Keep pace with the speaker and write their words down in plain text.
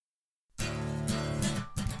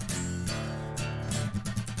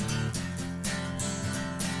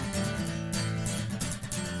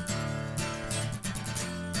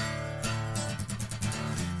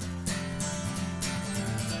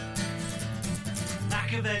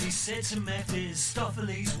Machiavelli said to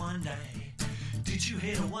Mephistopheles one day, did you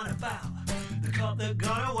hear the one about the cop that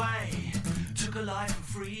got away? Took a life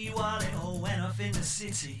for free while it all went off in the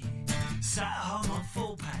city. Sat at home on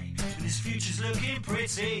full pay, and his future's looking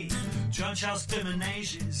pretty. John Charles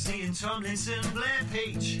Dimensions, Ian Tomlinson, Blair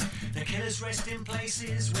Peach. The killers rest in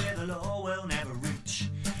places where the law will never reach.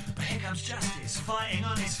 But here comes justice, fighting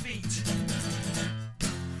on his feet.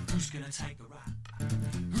 Who's gonna take the rap?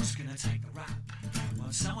 Who's gonna take the rap?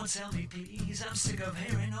 Won't someone tell me please? I'm sick of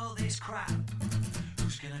hearing all this crap.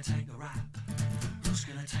 Who's gonna take the rap? Who's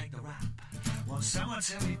gonna take the rap? Won't someone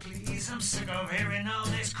tell me please? I'm sick of hearing all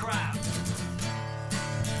this crap.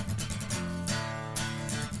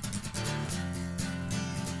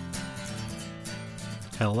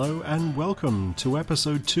 Hello and welcome to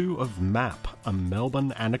episode 2 of MAP, a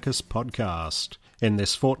Melbourne Anarchist Podcast. In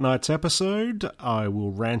this fortnight's episode, I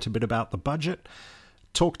will rant a bit about the budget,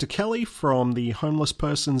 talk to Kelly from the Homeless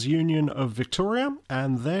Persons Union of Victoria,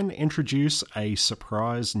 and then introduce a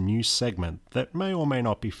surprise new segment that may or may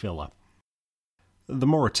not be filler. The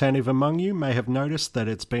more attentive among you may have noticed that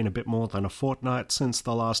it's been a bit more than a fortnight since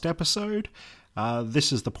the last episode.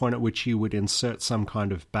 This is the point at which you would insert some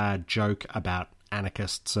kind of bad joke about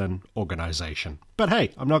anarchists and organisation. But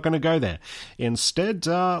hey, I'm not going to go there. Instead,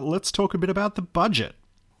 let's talk a bit about the budget.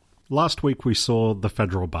 Last week we saw the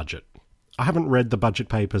federal budget. I haven't read the budget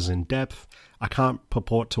papers in depth. I can't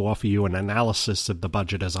purport to offer you an analysis of the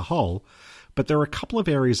budget as a whole, but there are a couple of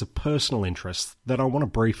areas of personal interest that I want to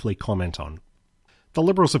briefly comment on. The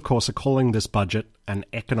Liberals, of course, are calling this budget an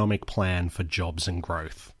economic plan for jobs and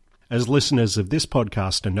growth. As listeners of this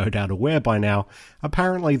podcast are no doubt aware by now,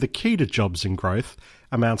 apparently the key to jobs and growth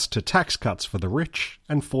amounts to tax cuts for the rich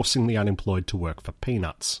and forcing the unemployed to work for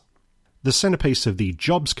peanuts. The centrepiece of the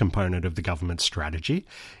jobs component of the government strategy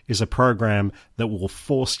is a program that will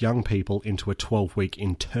force young people into a 12-week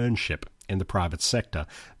internship in the private sector.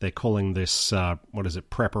 They're calling this,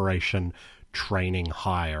 preparation, training,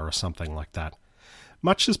 hire or something like that.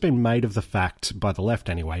 Much has been made of the fact, by the left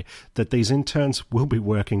anyway, that these interns will be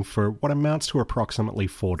working for what amounts to approximately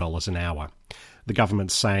 $4 an hour. The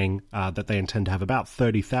government's saying that they intend to have about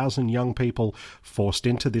 30,000 young people forced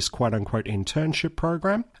into this quote-unquote internship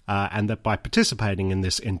program, and that by participating in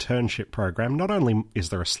this internship program, not only is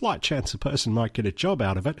there a slight chance a person might get a job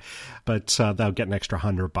out of it, but they'll get an extra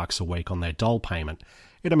 $100 a week on their dole payment.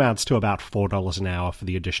 It amounts to about $4 an hour for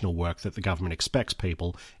the additional work that the government expects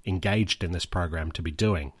people engaged in this program to be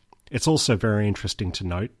doing. It's also very interesting to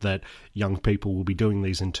note that young people will be doing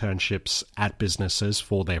these internships at businesses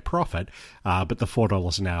for their profit, but the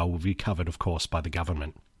 $4 an hour will be covered, of course, by the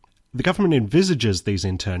government. The government envisages these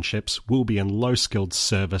internships will be in low-skilled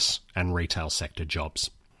service and retail sector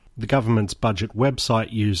jobs. The government's budget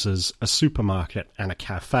website uses a supermarket and a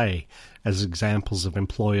cafe as examples of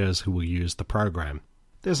employers who will use the program.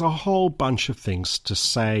 There's a whole bunch of things to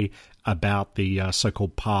say about the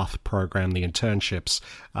so-called PATH program, the internships,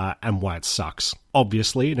 and why it sucks.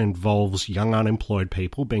 Obviously, it involves young unemployed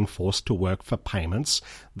people being forced to work for payments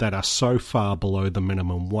that are so far below the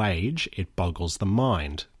minimum wage, it boggles the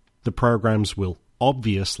mind. The programs will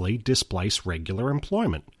obviously displace regular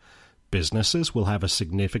employment. Businesses will have a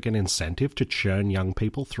significant incentive to churn young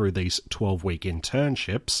people through these 12-week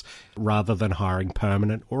internships rather than hiring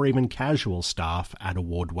permanent or even casual staff at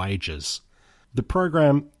award wages. The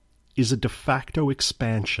program is a de facto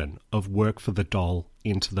expansion of work for the dole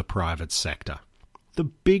into the private sector. The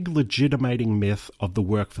big legitimating myth of the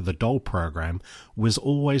work for the dole program was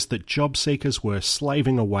always that job seekers were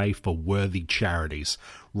slaving away for worthy charities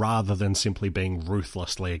rather than simply being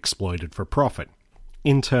ruthlessly exploited for profit.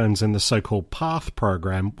 Interns in the so-called PATH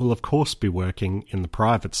program will of course be working in the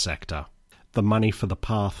private sector. The money for the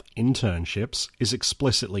PATH internships is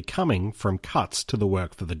explicitly coming from cuts to the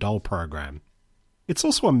work for the dole program. It's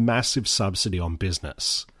also a massive subsidy on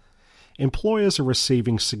business. Employers are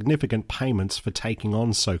receiving significant payments for taking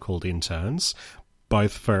on so-called interns,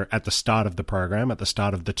 both for at the start of the program, at the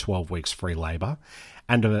start of the 12 weeks free labour,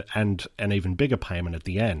 and an even bigger payment at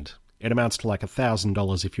the end. It amounts to like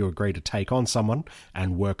 $1,000 if you agree to take on someone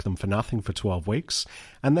and work them for nothing for 12 weeks,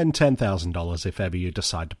 and then $10,000 if ever you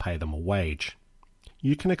decide to pay them a wage.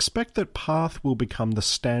 You can expect that PATH will become the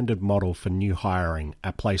standard model for new hiring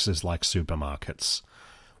at places like supermarkets.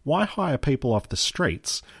 Why hire people off the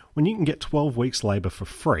streets when you can get 12 weeks labour for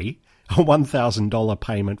free, a $1,000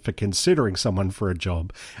 payment for considering someone for a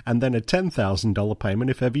job, and then a $10,000 payment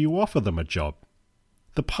if ever you offer them a job?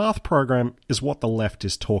 The PATH program is what the left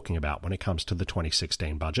is talking about when it comes to the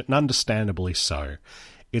 2016 budget, and understandably so.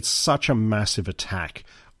 It's such a massive attack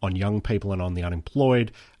on young people and on the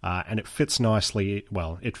unemployed, and it fits nicely,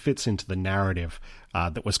 it fits into the narrative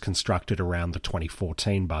that was constructed around the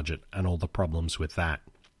 2014 budget and all the problems with that.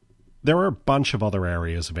 There are a bunch of other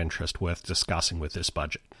areas of interest worth discussing with this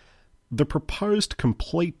budget. The proposed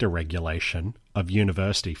complete deregulation of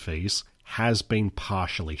university fees has been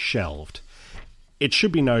partially shelved. It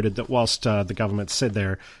should be noted that whilst the government said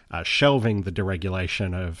they're shelving the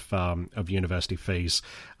deregulation of university fees,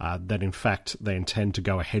 that in fact they intend to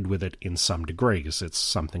go ahead with it in some degrees. It's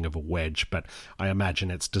something of a wedge, but I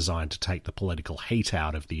imagine it's designed to take the political heat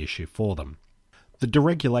out of the issue for them. The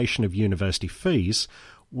deregulation of university fees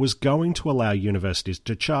was going to allow universities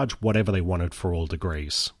to charge whatever they wanted for all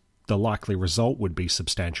degrees. The likely result would be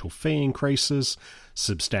substantial fee increases,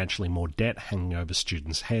 substantially more debt hanging over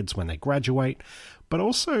students' heads when they graduate, but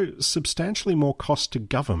also substantially more cost to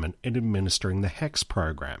government in administering the HECS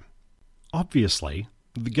program. Obviously,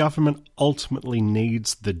 the government ultimately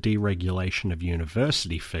needs the deregulation of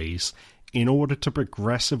university fees in order to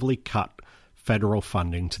progressively cut federal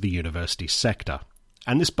funding to the university sector.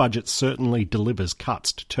 And this budget certainly delivers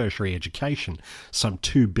cuts to tertiary education, some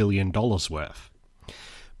 $2 billion worth.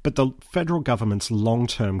 But the federal government's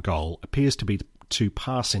long-term goal appears to be to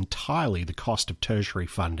pass entirely the cost of tertiary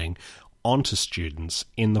funding onto students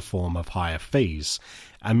in the form of higher fees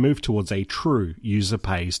and move towards a true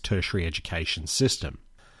user-pays tertiary education system.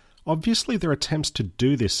 Obviously, their attempts to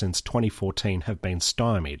do this since 2014 have been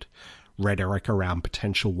stymied. Rhetoric around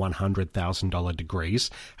potential $100,000 degrees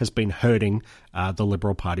has been hurting the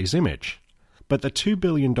Liberal Party's image. But the $2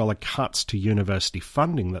 billion cuts to university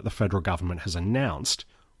funding that the federal government has announced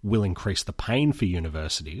will increase the pain for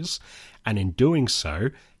universities, and in doing so,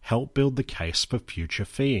 help build the case for future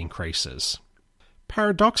fee increases.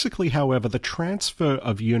 Paradoxically, however, the transfer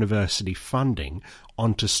of university funding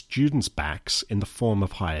onto students' backs in the form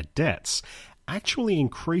of higher debts actually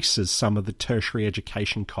increases some of the tertiary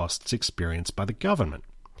education costs experienced by the government.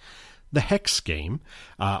 The HECS scheme,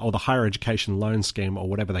 or the Higher Education Loan Scheme, or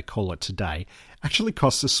whatever they call it today, actually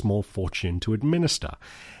costs a small fortune to administer,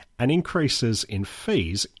 and increases in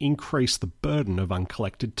fees increase the burden of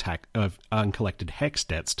uncollected HECS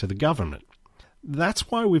debts to the government.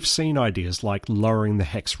 That's why we've seen ideas like lowering the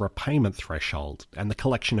HECS repayment threshold and the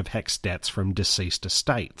collection of HECS debts from deceased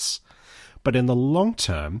estates. But in the long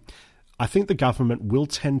term, I think the government will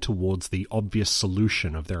tend towards the obvious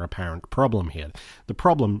solution of their apparent problem here. The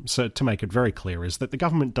problem, so to make it very clear, is that the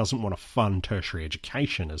government doesn't want to fund tertiary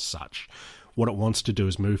education as such. What it wants to do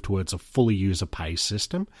is move towards a fully user-pay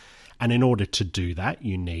system, and in order to do that,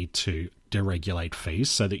 you need to deregulate fees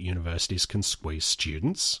so that universities can squeeze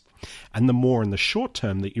students. And the more in the short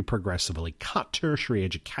term that you progressively cut tertiary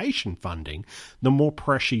education funding, the more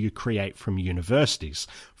pressure you create from universities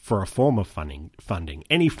for a form of funding,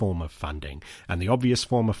 any form of funding. And the obvious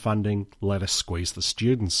form of funding, let us squeeze the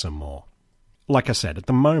students some more. Like I said, at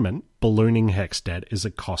the moment, ballooning HECS debt is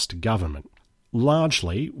a cost to government.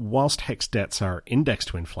 Largely, whilst HECS debts are indexed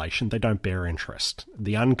to inflation, they don't bear interest.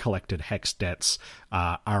 The uncollected HECS debts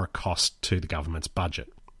are a cost to the government's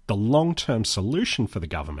budget. The long-term solution for the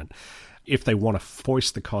government, if they want to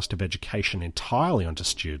foist the cost of education entirely onto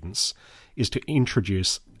students, is to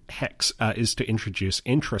introduce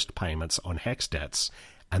interest payments on HECS debts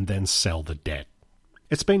and then sell the debt.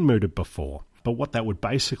 It's been mooted before, but what that would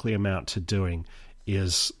basically amount to doing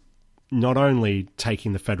is not only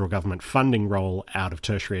taking the federal government funding role out of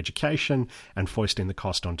tertiary education and foisting the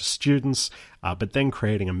cost onto students, but then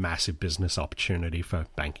creating a massive business opportunity for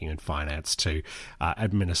banking and finance to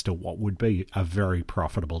administer what would be a very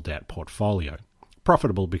profitable debt portfolio.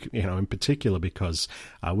 Profitable, in particular because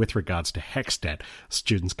with regards to HECS debt,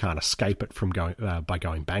 students can't escape it from by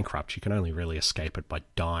going bankrupt. You can only really escape it by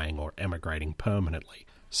dying or emigrating permanently.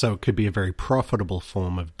 So it could be a very profitable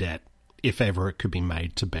form of debt if ever it could be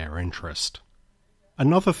made to bear interest.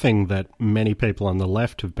 Another thing that many people on the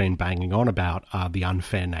left have been banging on about are the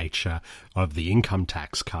unfair nature of the income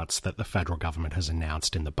tax cuts that the federal government has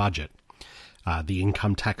announced in the budget. The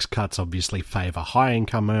income tax cuts obviously favour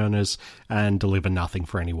high-income earners and deliver nothing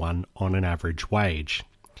for anyone on an average wage.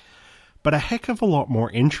 But a heck of a lot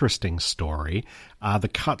more interesting story are the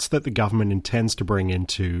cuts that the government intends to bring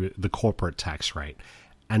into the corporate tax rate,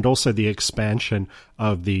 and also the expansion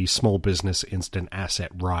of the small business instant asset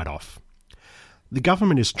write-off. The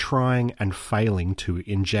government is trying and failing to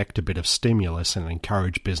inject a bit of stimulus and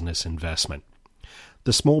encourage business investment.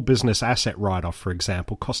 The small business asset write-off, for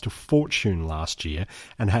example, cost a fortune last year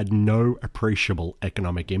and had no appreciable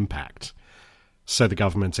economic impact. So the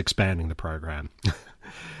government's expanding the program.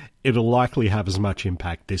 It'll likely have as much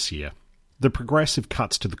impact this year. The progressive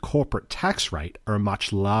cuts to the corporate tax rate are a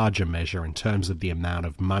much larger measure in terms of the amount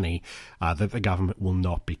of money that the government will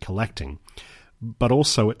not be collecting. But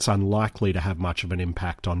also it's unlikely to have much of an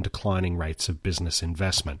impact on declining rates of business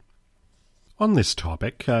investment. On this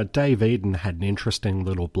topic, Dave Eden had an interesting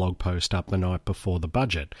little blog post up the night before the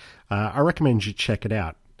budget. I recommend you check it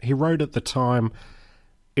out. He wrote at the time,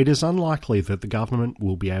 "It is unlikely that the government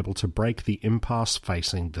will be able to break the impasse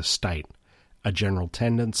facing the state, a general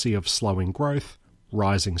tendency of slowing growth,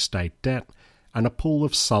 rising state debt, and a pool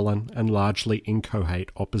of sullen and largely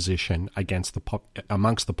inchoate opposition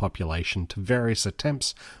amongst the population to various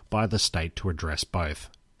attempts by the state to address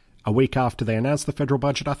both." A week after they announced the federal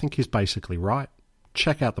budget, I think he's basically right.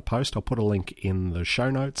 Check out the post. I'll put a link in the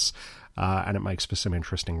show notes, and it makes for some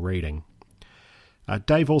interesting reading.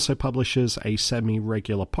 Dave also publishes a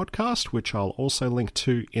semi-regular podcast, which I'll also link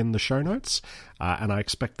to in the show notes, and I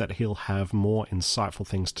expect that he'll have more insightful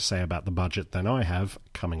things to say about the budget than I have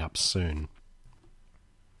coming up soon.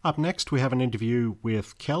 Up next, we have an interview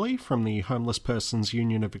with Kelly from the Homeless Persons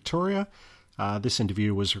Union of Victoria. This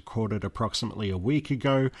interview was recorded approximately a week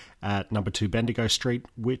ago at No. 2 Bendigo Street,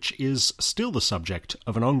 which is still the subject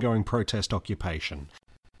of an ongoing protest occupation.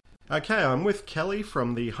 Okay, I'm with Kelly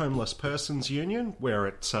from the Homeless Persons Union. We're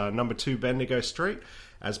at No. 2 Bendigo Street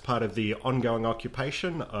as part of the ongoing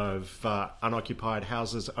occupation of unoccupied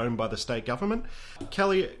houses owned by the state government.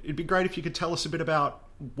 Kelly, it'd be great if you could tell us a bit about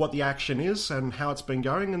what the action is and how it's been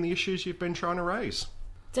going and the issues you've been trying to raise.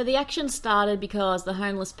 So the action started because the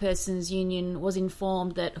Homeless Persons Union was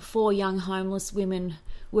informed that 4 young homeless women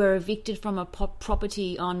were evicted from a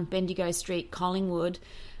property on Bendigo Street, Collingwood,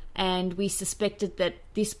 and we suspected that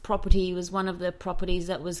this property was one of the properties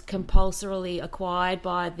that was compulsorily acquired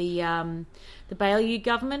by the Baillieu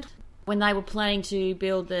government when they were planning to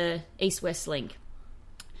build the East-West Link.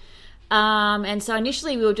 And so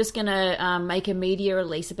initially we were just going to make a media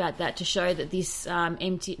release about that to show that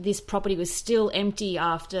this property was still empty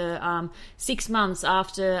after 6 months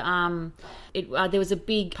after there was a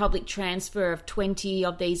big public transfer of 20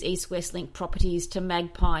 of these East-West Link properties to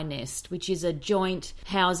Magpie Nest, which is a joint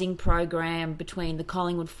housing program between the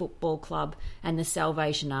Collingwood Football Club and the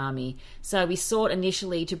Salvation Army. So we sought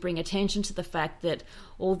initially to bring attention to the fact that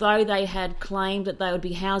although they had claimed that they would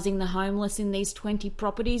be housing the homeless in these 20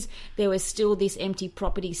 properties, there was still this empty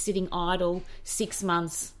property sitting idle 6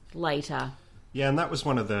 months later. Yeah, and that was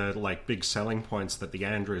one of the big selling points that the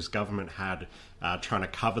Andrews government had trying to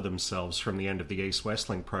cover themselves from the end of the East-West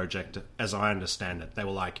Link project, as I understand it. They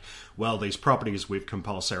were like, well, these properties we've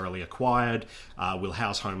compulsorily acquired, we'll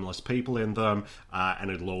house homeless people in them, and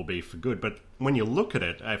it'll all be for good. But when you look at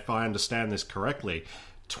it, if I understand this correctly,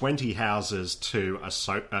 20 houses to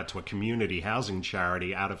a community housing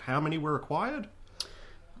charity out of how many were acquired?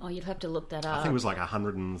 Oh, you'd have to look that up. I think it was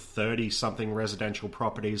 130-something residential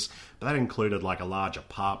properties, but that included a large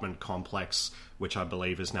apartment complex, which I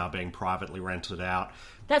believe is now being privately rented out.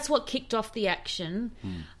 That's what kicked off the action.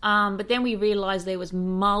 But then we realised there was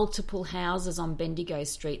multiple houses on Bendigo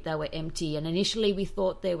Street that were empty, and initially we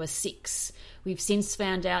thought there were 6. We've since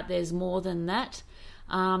found out there's more than that.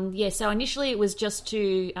 So initially it was just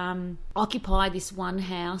to occupy this one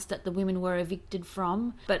house that the women were evicted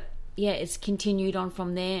from, but it's continued on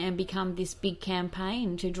from there and become this big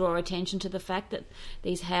campaign to draw attention to the fact that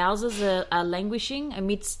these houses are languishing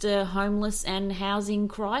amidst a homeless and housing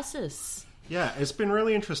crisis. Yeah, it's been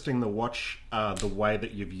really interesting to watch the way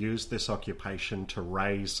that you've used this occupation to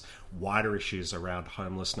raise wider issues around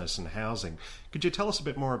homelessness and housing. Could you tell us a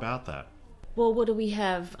bit more about that? Well, what do we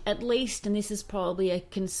have? At least, and this is probably a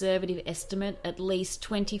conservative estimate, at least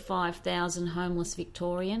 25,000 homeless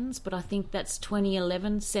Victorians, but I think that's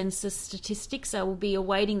 2011 census statistics, so we'll be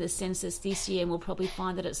awaiting the census this year and we'll probably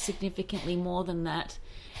find that it's significantly more than that.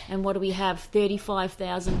 And what do we have?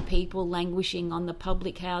 35,000 people languishing on the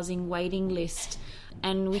public housing waiting list.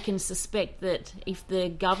 And we can suspect that if the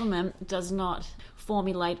government does not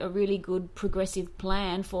formulate a really good progressive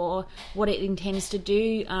plan for what it intends to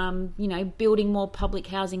do, building more public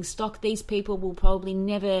housing stock, these people will probably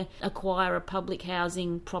never acquire a public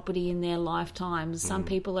housing property in their lifetimes. Some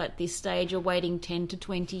people at this stage are waiting 10 to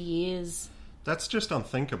 20 years. That's just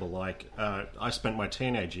unthinkable. I spent my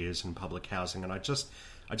teenage years in public housing, and I just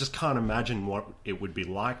can't imagine what it would be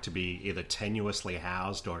like to be either tenuously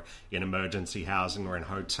housed or in emergency housing or in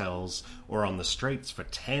hotels or on the streets for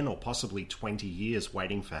 10 or possibly 20 years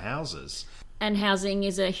waiting for houses. And housing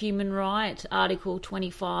is a human right, Article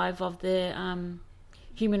 25 of the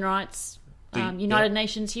Human Rights, United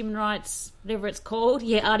Nations Human Rights, whatever it's called.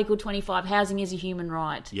 Yeah, Article 25, housing is a human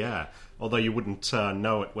right. Yeah, although you wouldn't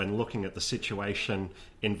know it when looking at the situation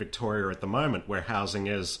in Victoria at the moment, where housing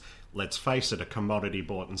is let's face it, a commodity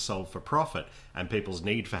bought and sold for profit, and people's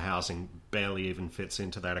need for housing barely even fits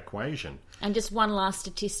into that equation. And just one last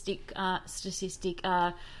statistic,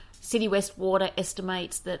 City West Water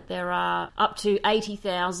estimates that there are up to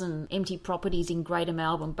 80,000 empty properties in Greater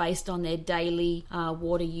Melbourne based on their daily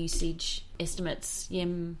water usage estimates.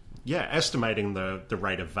 Yeah, estimating the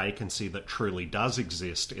rate of vacancy that truly does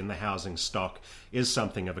exist in the housing stock is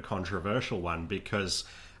something of a controversial one, because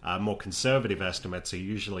more conservative estimates are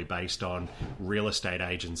usually based on real estate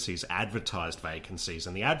agencies' advertised vacancies,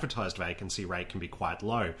 and the advertised vacancy rate can be quite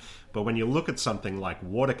low. But when you look at something like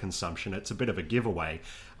water consumption, it's a bit of a giveaway.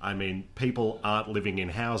 I mean, people aren't living in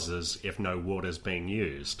houses if no water's being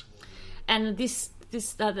used. And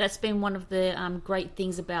that's been one of the great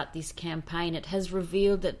things about this campaign. It has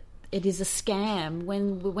revealed that it is a scam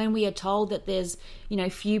when we are told that there's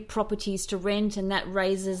few properties to rent and that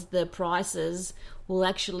raises the prices. Well,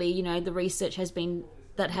 actually, the research has been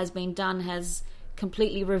done has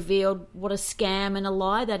completely revealed what a scam and a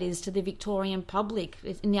lie that is to the Victorian public.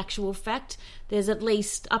 In the actual fact, there's at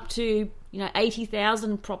least up to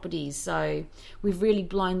 80,000 properties. So we've really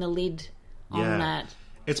blown the lid on that.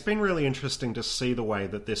 It's been really interesting to see the way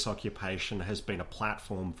that this occupation has been a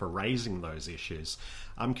platform for raising those issues.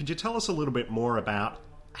 Could you tell us a little bit more about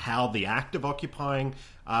how the act of occupying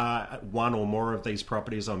one or more of these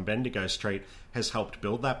properties on Bendigo Street has helped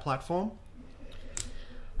build that platform?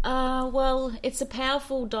 Well, it's a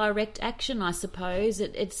powerful direct action, I suppose.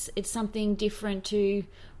 It's something different to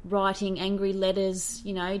writing angry letters,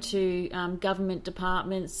 to government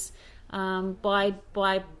departments by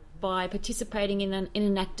participating in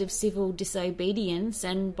an act of civil disobedience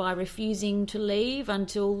and by refusing to leave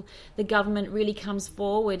until the government really comes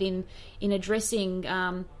forward in addressing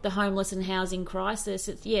the homeless and housing crisis.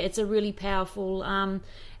 It's a really powerful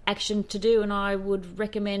action to do, and I would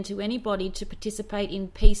recommend to anybody to participate in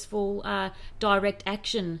peaceful direct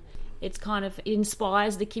action. It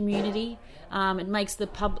inspires the community. It makes the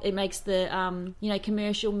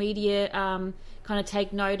commercial media kind of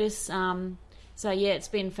take notice. So it's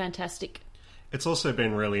been fantastic. It's also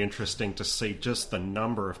been really interesting to see just the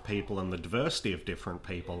number of people and the diversity of different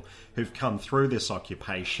people who've come through this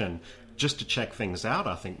occupation just to check things out,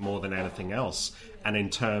 I think, more than anything else. And in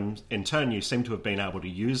turn, you seem to have been able to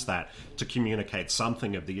use that to communicate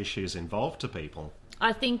something of the issues involved to people.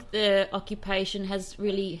 I think the occupation has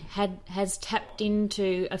really has tapped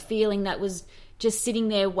into a feeling that was just sitting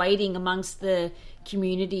there waiting amongst the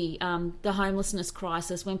community, the homelessness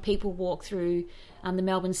crisis. When people walk through the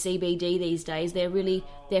Melbourne CBD these days,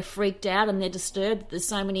 they're freaked out and they're disturbed. There's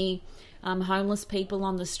so many homeless people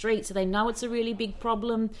on the street, so they know it's a really big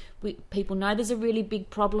problem. People know there's a really big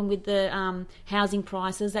problem with the housing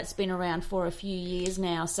prices. That's been around for a few years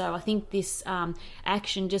now. So I think this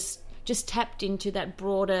action just tapped into that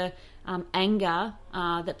broader anger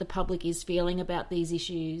that the public is feeling about these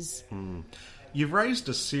issues. You've raised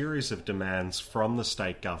a series of demands from the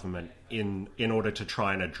state government in order to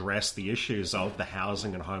try and address the issues of the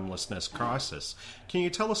housing and homelessness crisis. Can you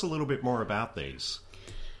tell us a little bit more about these?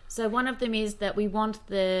 So one of them is that we want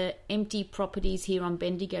the empty properties here on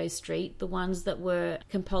Bendigo Street, the ones that were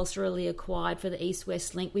compulsorily acquired for the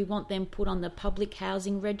East-West Link, we want them put on the public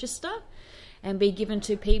housing register and be given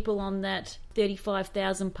to people on that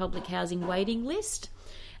 35,000 public housing waiting list.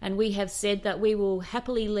 And we have said that we will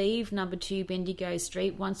happily leave number 2 Bendigo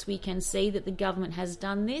Street once we can see that the government has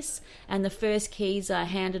done this and the first keys are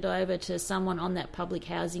handed over to someone on that public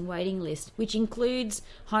housing waiting list, which includes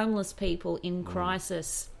homeless people in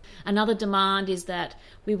crisis. Another demand is that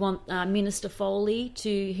we want Minister Foley,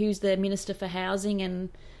 who's the Minister for Housing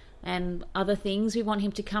and other things, we want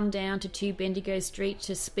him to come down to 2 Bendigo Street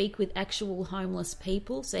to speak with actual homeless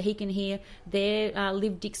people so he can hear their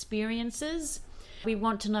lived experiences. We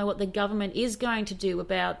want to know what the government is going to do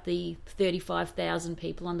about the 35,000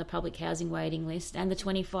 people on the public housing waiting list and the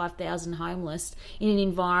 25,000 homeless in an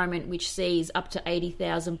environment which sees up to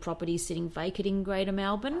 80,000 properties sitting vacant in Greater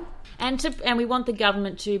Melbourne. And we want the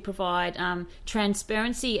government to provide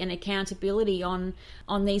transparency and accountability on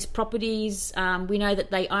these properties. We know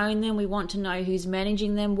that they own them. We want to know who's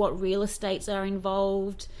managing them, what real estates are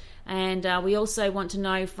involved. And we also want to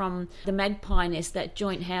know from the Magpie Nest, that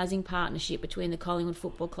joint housing partnership between the Collingwood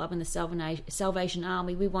Football Club and the Salvation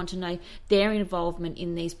Army, we want to know their involvement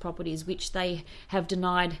in these properties, which they have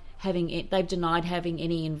denied having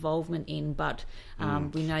any involvement in, but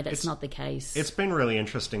we know that's not the case. It's been really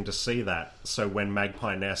interesting to see that. So when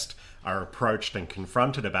Magpie Nest are approached and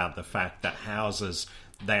confronted about the fact that houses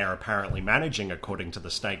they are apparently managing according to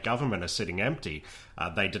the state government are sitting empty.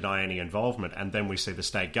 They deny any involvement. And then we see the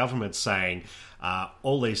state government saying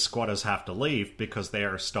all these squatters have to leave because they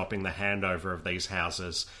are stopping the handover of these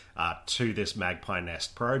houses to this Magpie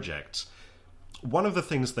Nest project. One of the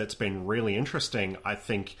things that's been really interesting, I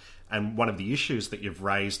think, and one of the issues that you've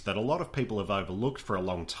raised that a lot of people have overlooked for a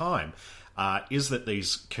long time, is that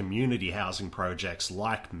these community housing projects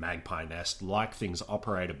like Magpie Nest, like things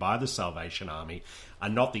operated by the Salvation Army, are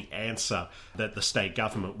not the answer that the state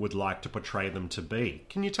government would like to portray them to be.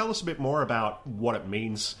 Can you tell us a bit more about what it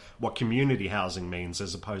means, what community housing means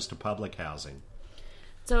as opposed to public housing?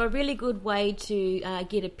 So a really good way to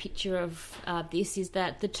get a picture of this is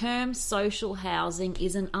that the term social housing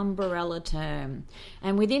is an umbrella term.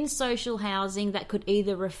 And within social housing, that could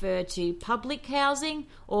either refer to public housing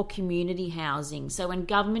or community housing. So when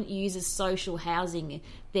government uses social housing,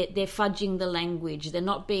 they're fudging the language. They're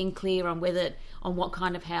not being clear on what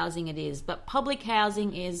kind of housing it is. But public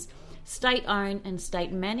housing is state-owned and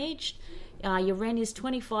state-managed. Your rent is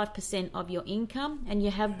 25% of your income, and you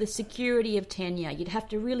have the security of tenure. You'd have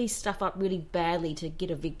to really stuff up really badly to get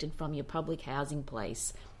evicted from your public housing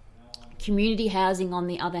place. Community housing, on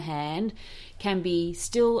the other hand, can be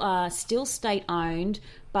still state-owned,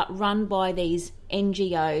 but run by these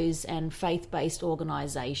NGOs and faith-based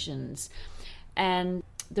organisations. And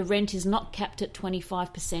the rent is not capped at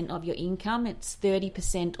 25% of your income, it's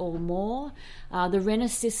 30% or more. The rent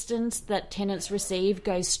assistance that tenants receive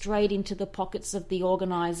goes straight into the pockets of the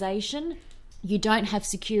organisation. You don't have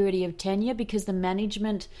security of tenure because the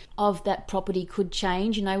management of that property could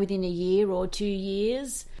change, within a year or 2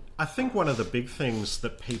 years. I think one of the big things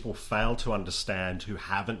that people fail to understand who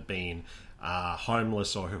haven't been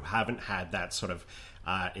homeless or who haven't had that sort of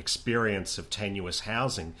experience of tenuous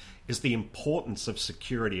housing is the importance of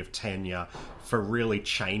security of tenure for really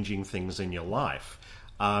changing things in your life.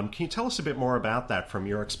 Can you tell us a bit more about that from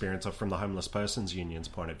your experience or from the Homeless Persons Union's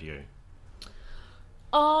point of view?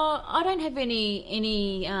 I don't have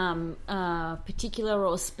any particular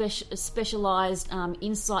or specialised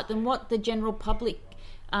insight than what the general public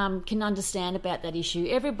can understand about that issue.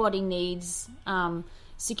 Everybody needs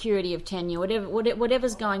security of tenure,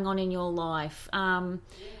 whatever's going on in your life.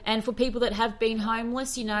 And for people that have been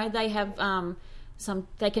homeless, they have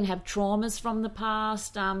they can have traumas from the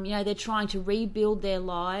past. They're trying to rebuild their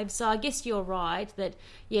lives. So I guess you're right that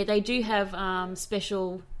they do have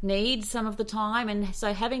special needs some of the time, and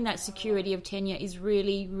so having that security of tenure is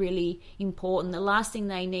really, really important. The last thing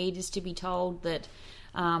they need is to be told that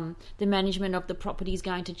the management of the property is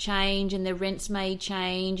going to change and their rents may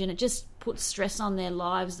change, and it just puts stress on their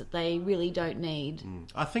lives that they really don't need.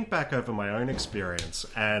 I think back over my own experience,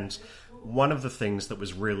 and one of the things that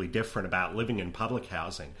was really different about living in public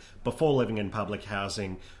housing, before living in public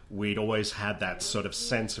housing, we'd always had that sort of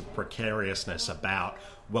sense of precariousness about,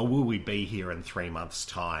 well, will we be here in 3 months'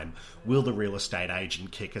 time? Will the real estate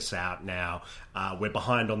agent kick us out now? We're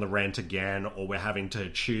behind on the rent again, or we're having to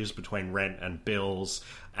choose between rent and bills.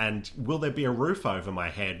 And will there be a roof over my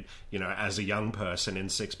head, as a young person in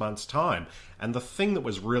 6 months' time? And the thing that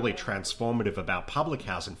was really transformative about public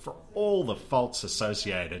housing, for all the faults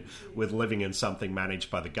associated with living in something managed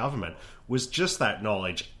by the government, was just that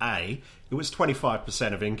knowledge. A, it was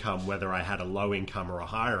 25% of income, whether I had a low income or a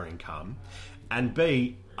higher income. And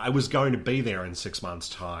B, I was going to be there in 6 months'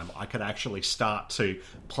 time. I could actually start to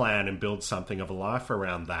plan and build something of a life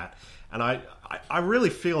around that. And I really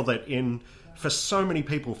feel that for so many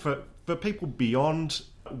people, for people beyond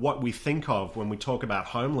what we think of when we talk about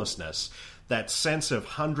homelessness, that sense of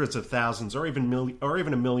hundreds of thousands or even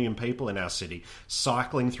a million people in our city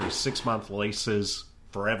cycling through 6-month leases,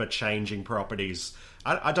 forever changing properties.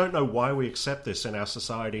 I don't know why we accept this in our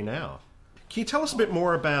society now. Can you tell us a bit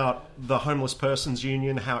more about the Homeless Persons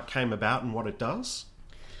Union, how it came about and what it does?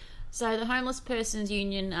 So the Homeless Persons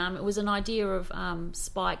Union, it was an idea of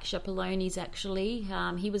Spike Ciappoloni's actually.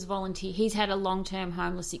 He was volunteer. He's had a long-term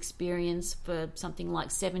homeless experience for something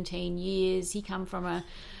like 17 years. He come from a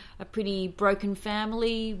pretty broken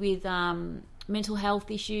family with mental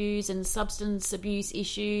health issues and substance abuse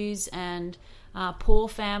issues and poor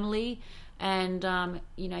family. And,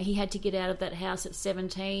 he had to get out of that house at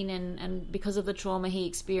 17 and because of the trauma he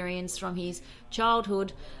experienced from his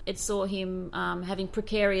childhood, it saw him having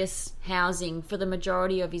precarious housing for the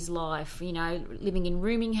majority of his life, living in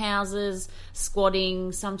rooming houses,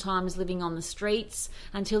 squatting, sometimes living on the streets,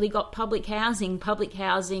 until he got public housing. Public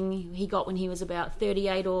housing he got when he was about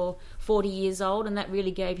 38 or 40 years old, and that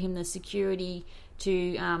really gave him the security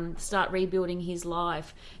to start rebuilding his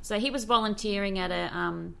life. So he was volunteering at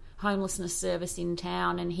a homelessness service in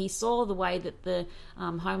town, and he saw the way that the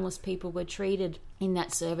homeless people were treated in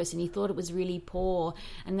that service, and he thought it was really poor,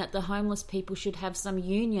 and that the homeless people should have some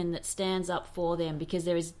union that stands up for them, because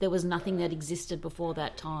there was nothing that existed before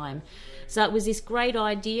that time. So it was this great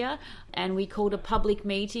idea, and we called a public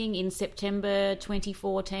meeting in September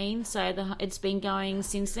 2014. So it's been going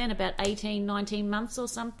since then, about 19 months or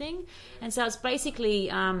something. And so it's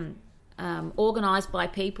basically organised by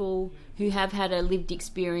people who have had a lived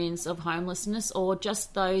experience of homelessness, or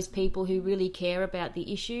just those people who really care about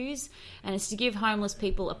the issues. And it's to give homeless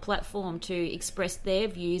people a platform to express their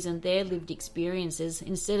views and their lived experiences,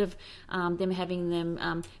 instead of them having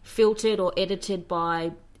them filtered or edited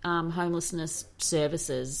by homelessness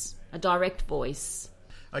services. A direct voice.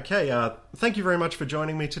 Okay, thank you very much for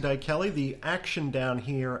joining me today, Kelly. The action down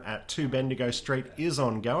here at 2 Bendigo Street is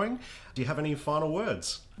ongoing. Do you have any final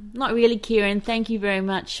words? Not really, Kieran. Thank you very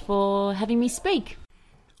much for having me speak.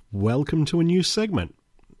 Welcome to a new segment.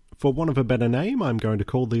 For want of a better name, I'm going to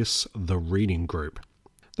call this The Reading Group.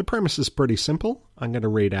 The premise is pretty simple. I'm going to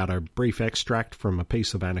read out a brief extract from a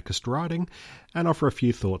piece of anarchist writing and offer a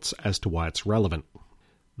few thoughts as to why it's relevant.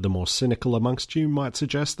 The more cynical amongst you might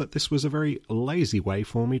suggest that this was a very lazy way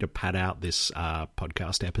for me to pad out this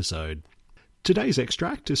podcast episode. Today's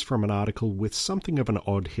extract is from an article with something of an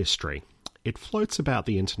odd history. It floats about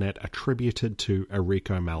the internet attributed to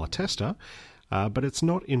Enrico Malatesta, but it's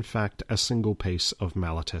not in fact a single piece of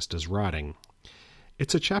Malatesta's writing.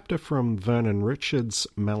 It's a chapter from Vernon Richards'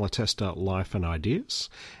 Malatesta Life and Ideas,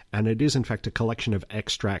 and it is in fact a collection of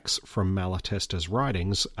extracts from Malatesta's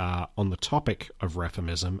writings on the topic of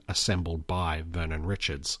reformism assembled by Vernon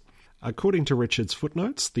Richards. According to Richards'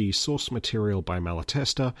 footnotes, the source material by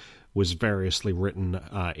Malatesta was variously written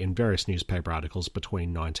in various newspaper articles between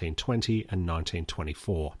 1920 and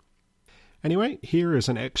 1924. Anyway, here is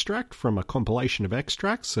an extract from a compilation of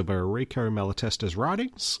extracts of Enrico Malatesta's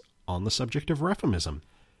writings on the subject of reformism.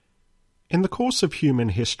 In the course of human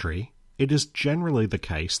history, it is generally the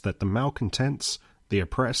case that the malcontents, the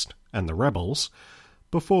oppressed, and the rebels,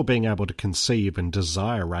 before being able to conceive and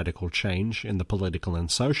desire radical change in the political and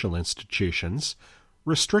social institutions,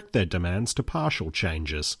 restrict their demands to partial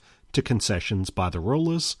changes, to concessions by the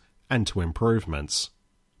rulers, and to improvements.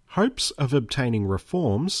 Hopes of obtaining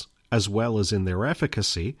reforms, as well as in their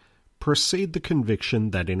efficacy, precede the conviction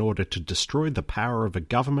that in order to destroy the power of a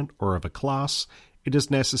government or of a class, it is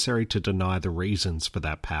necessary to deny the reasons for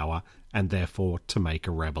that power and therefore to make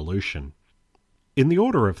a revolution. In the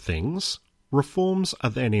order of things, reforms are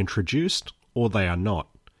then introduced or they are not,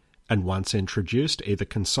 and once introduced either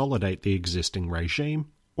consolidate the existing regime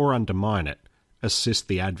or undermine it, assist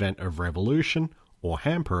the advent of revolution or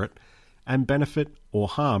hamper it, and benefit or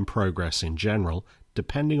harm progress in general,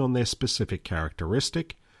 depending on their specific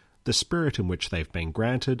characteristic, the spirit in which they've been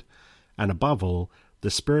granted, and above all,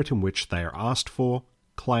 the spirit in which they are asked for,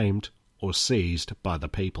 claimed, or seized by the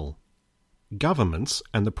people. Governments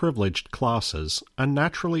and the privileged classes are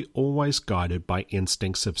naturally always guided by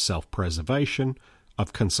instincts of self-preservation,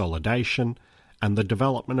 of consolidation, and the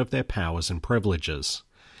development of their powers and privileges.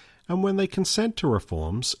 And when they consent to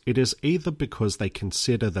reforms, it is either because they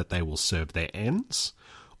consider that they will serve their ends,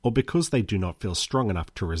 or because they do not feel strong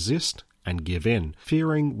enough to resist and give in,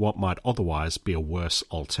 fearing what might otherwise be a worse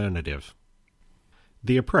alternative.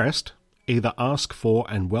 The oppressed either ask for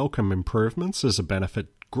and welcome improvements as a benefit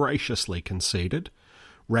graciously conceded,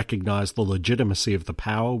 recognise the legitimacy of the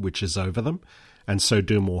power which is over them, and so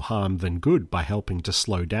do more harm than good by helping to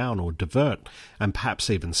slow down or divert, and perhaps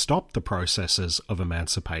even stop the processes of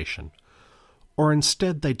emancipation. Or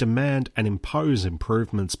instead they demand and impose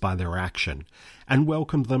improvements by their action, and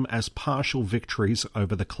welcome them as partial victories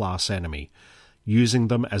over the class enemy, using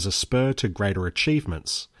them as a spur to greater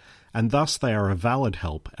achievements, and thus they are a valid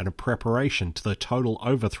help and a preparation to the total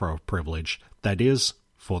overthrow of privilege that is,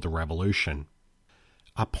 for the revolution.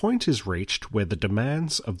 A point is reached where the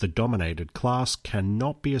demands of the dominated class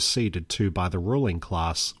cannot be acceded to by the ruling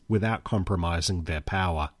class without compromising their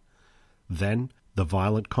power. Then the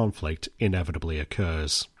violent conflict inevitably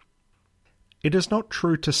occurs. It is not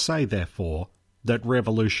true to say, therefore, that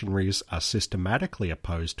revolutionaries are systematically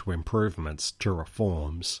opposed to improvements, to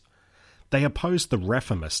reforms. They oppose the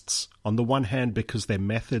reformists, on the one hand because their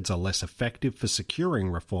methods are less effective for securing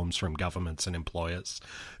reforms from governments and employers,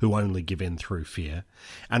 who only give in through fear,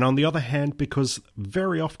 and on the other hand because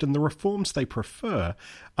very often the reforms they prefer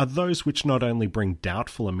are those which not only bring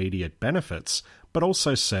doubtful immediate benefits, but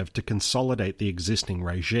also serve to consolidate the existing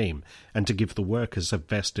regime and to give the workers a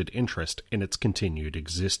vested interest in its continued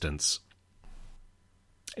existence.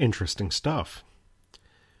 Interesting stuff.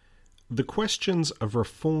 The questions of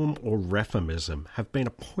reform or reformism have been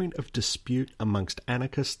a point of dispute amongst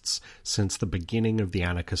anarchists since the beginning of the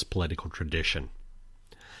anarchist political tradition.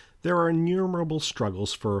 There are innumerable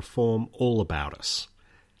struggles for reform all about us.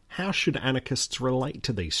 How should anarchists relate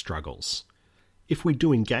to these struggles? If we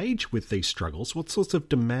do engage with these struggles, what sorts of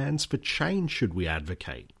demands for change should we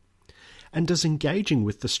advocate? And does engaging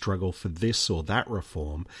with the struggle for this or that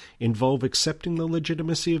reform involve accepting the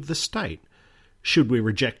legitimacy of the state? Should we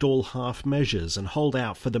reject all half measures and hold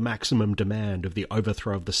out for the maximum demand of the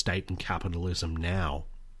overthrow of the state and capitalism now?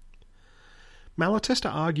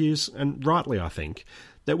 Malatesta argues, and rightly I think,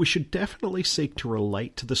 that we should definitely seek to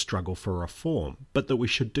relate to the struggle for reform, but that we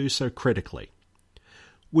should do so critically.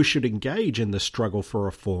 We should engage in the struggle for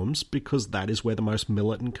reforms because that is where the most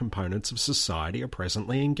militant components of society are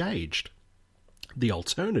presently engaged. The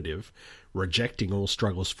alternative, rejecting all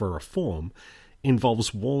struggles for reform,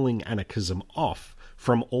 involves walling anarchism off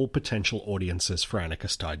from all potential audiences for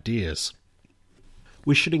anarchist ideas.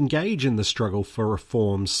 We should engage in the struggle for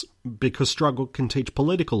reforms because struggle can teach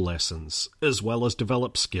political lessons, as well as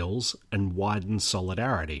develop skills and widen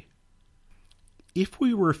solidarity. If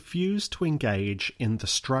we refuse to engage in the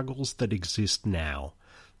struggles that exist now,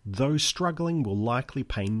 those struggling will likely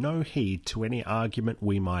pay no heed to any argument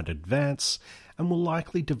we might advance and will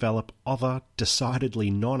likely develop other, decidedly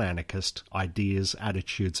non-anarchist ideas,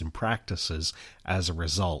 attitudes and practices as a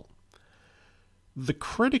result. The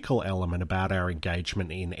critical element about our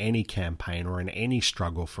engagement in any campaign or in any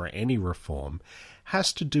struggle for any reform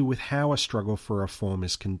has to do with how a struggle for reform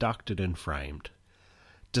is conducted and framed.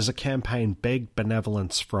 Does a campaign beg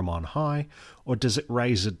benevolence from on high, or does it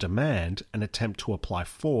raise a demand and attempt to apply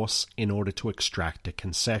force in order to extract a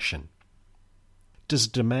concession? Does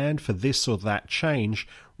demand for this or that change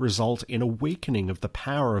result in a weakening of the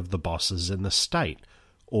power of the bosses in the state,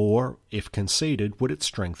 or, if conceded, would it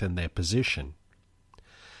strengthen their position?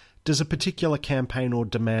 Does a particular campaign or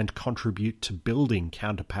demand contribute to building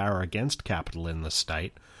counterpower against capital in the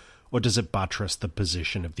state, or does it buttress the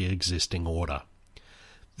position of the existing order?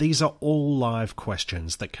 These are all live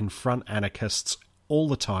questions that confront anarchists all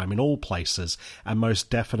the time in all places, and most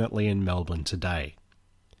definitely in Melbourne today.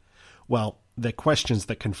 Well, they're questions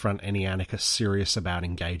that confront any anarchist serious about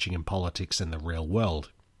engaging in politics in the real world.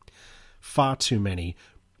 Far too many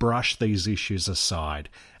brush these issues aside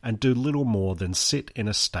and do little more than sit in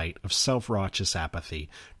a state of self-righteous apathy,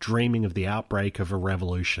 dreaming of the outbreak of a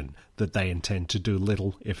revolution that they intend to do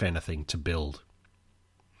little, if anything, to build.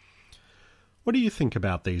 What do you think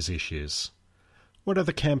about these issues? What are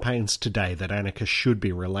the campaigns today that anarchists should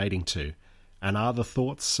be relating to? And are the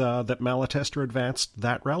thoughts that Malatesta advanced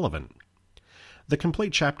that relevant? The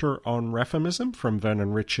complete chapter on reformism from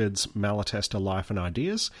Vernon Richards' Malatesta Life and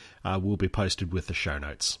Ideas will be posted with the show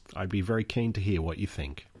notes. I'd be very keen to hear what you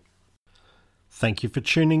think. Thank you for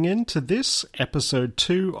tuning in to this episode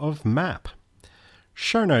 2 of MAP.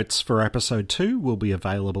 Show notes for episode 2 will be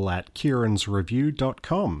available at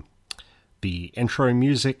kiransreview.com. The intro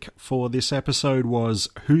music for this episode was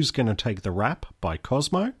Who's Gonna Take the Rap by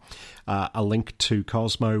Cosmo. A link to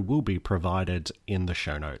Cosmo will be provided in the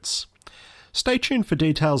show notes. Stay tuned for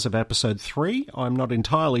details of episode 3. I'm not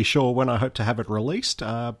entirely sure when I hope to have it released,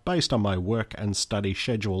 based on my work and study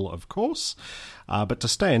schedule, of course. But to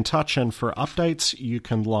stay in touch and for updates, you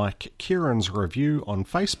can like Kieran's Review on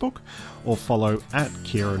Facebook or follow at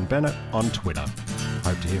Kieran Bennett on Twitter.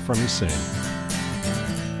 Hope to hear from you soon.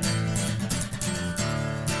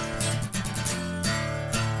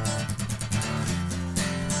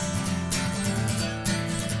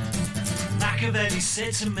 Machiavelli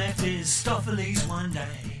said to Mephistopheles one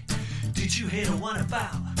day, did you hear the one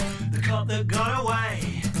about the cop that got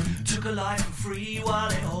away? Took a life for free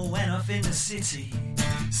while it all went off in the city.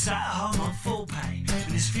 Sat at home on full pay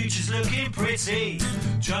and his future's looking pretty.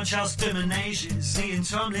 John Charles Dominages, Ian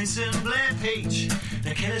Tomlinson, Blair Peach.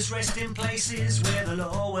 The killers rest in places where the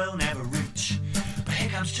law will never reach. But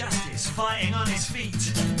here comes justice fighting on his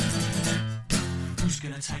feet. Who's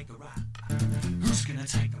gonna take the rap? Who's gonna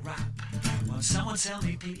take the rap? Won't someone tell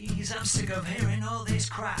me please? I'm sick of hearing all this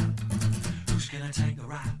crap. Who's gonna take the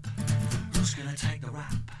rap? Who's gonna take the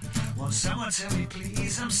rap? Won't someone tell me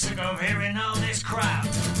please? I'm sick of hearing all this crap.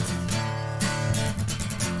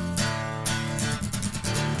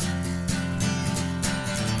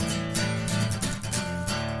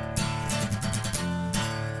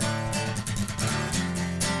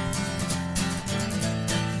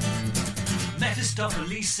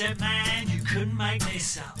 Mephistopheles said, man, you couldn't make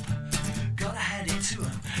this up. Gotta hand it to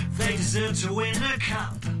them, they deserve to win the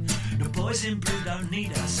cup. The boys in blue don't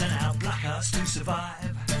need us and our black hearts to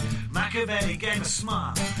survive. Machiavelli gave a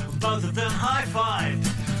smile, both of them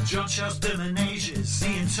high-fived. John Charles Bermanasius,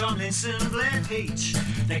 Ian Tomlinson, Blair Peach.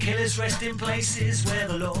 Their killers rest in places where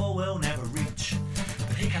the law will never reach.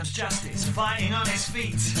 But here comes justice, fighting on his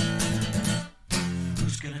feet.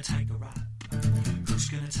 Who's gonna take the rap? Who's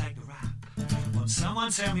gonna take the rap? Won't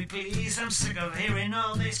someone tell me please? I'm sick of hearing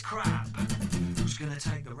all this crap. Who's gonna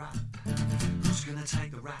take the rap? Who's gonna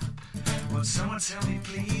take the rap? Won't someone tell me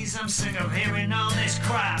please? I'm sick of hearing all this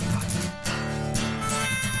crap.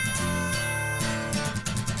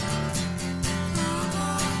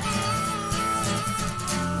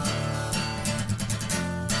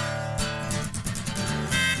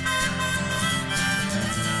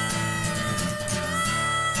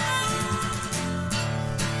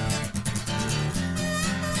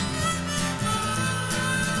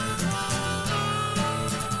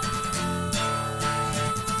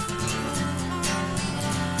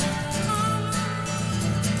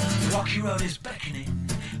 The road is beckoning,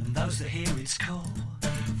 and those that hear its call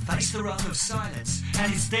face the wrath of silence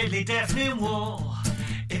and its deadly deafening wall.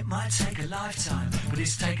 It might take a lifetime, but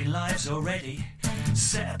it's taken lives already.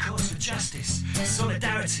 Set a course for justice,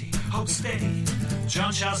 solidarity, hold steady.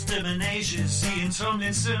 John Charles Bermanasius, Ian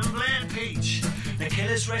Tomlinson, Blair Peach. The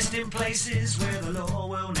killers rest in places where the law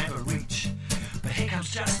will never reach. But here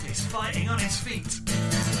comes justice, fighting on its feet.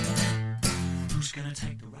 Who's gonna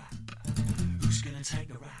take the rap? Who's gonna take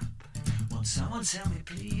the rap? Won't someone tell me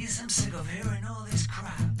please? I'm sick of hearing all this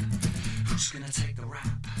crap. Who's gonna take the rap?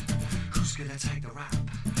 Who's gonna take the rap?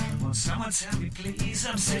 Won't someone tell me please?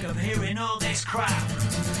 I'm sick of hearing all this crap.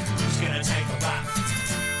 Who's gonna take the rap?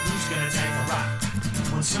 Who's gonna take the rap?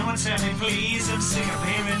 Won't someone tell me please? I'm sick of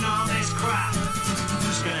hearing all this crap.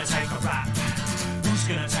 Who's gonna take the rap? Who's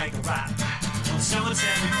gonna take the rap? Won't someone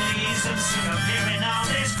tell me please? I'm sick of hearing all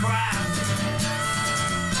this crap.